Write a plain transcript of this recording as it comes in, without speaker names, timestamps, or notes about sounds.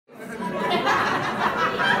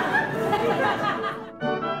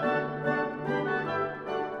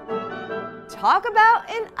Talk about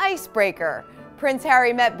an icebreaker. Prince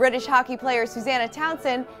Harry met British hockey player Susannah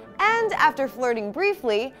Townsend, and after flirting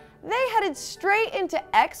briefly, they headed straight into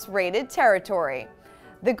X-rated territory.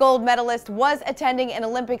 The gold medalist was attending an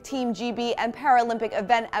Olympic Team GB and Paralympic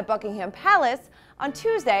event at Buckingham Palace on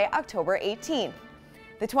Tuesday, October 18th.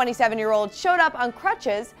 The 27-year-old showed up on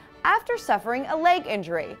crutches after suffering a leg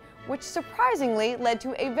injury, which surprisingly led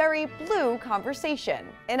to a very blue conversation.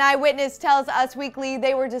 An eyewitness tells Us Weekly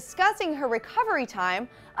they were discussing her recovery time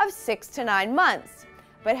of 6 to 9 months.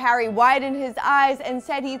 But Harry widened his eyes and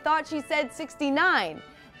said he thought she said 69.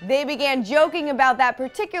 They began joking about that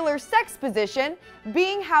particular sex position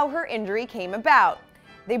being how her injury came about.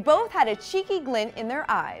 They both had a cheeky glint in their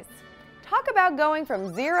eyes. Talk about going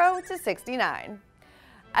from 0 to 69.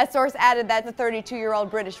 A source added that the 32-year-old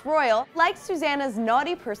British royal liked Susannah's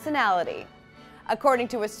naughty personality. According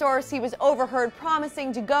to a source, he was overheard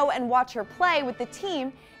promising to go and watch her play with the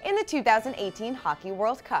team in the 2018 Hockey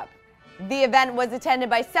World Cup. The event was attended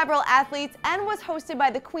by several athletes and was hosted by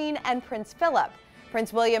the Queen and Prince Philip.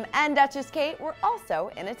 Prince William and Duchess Kate were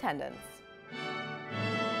also in attendance.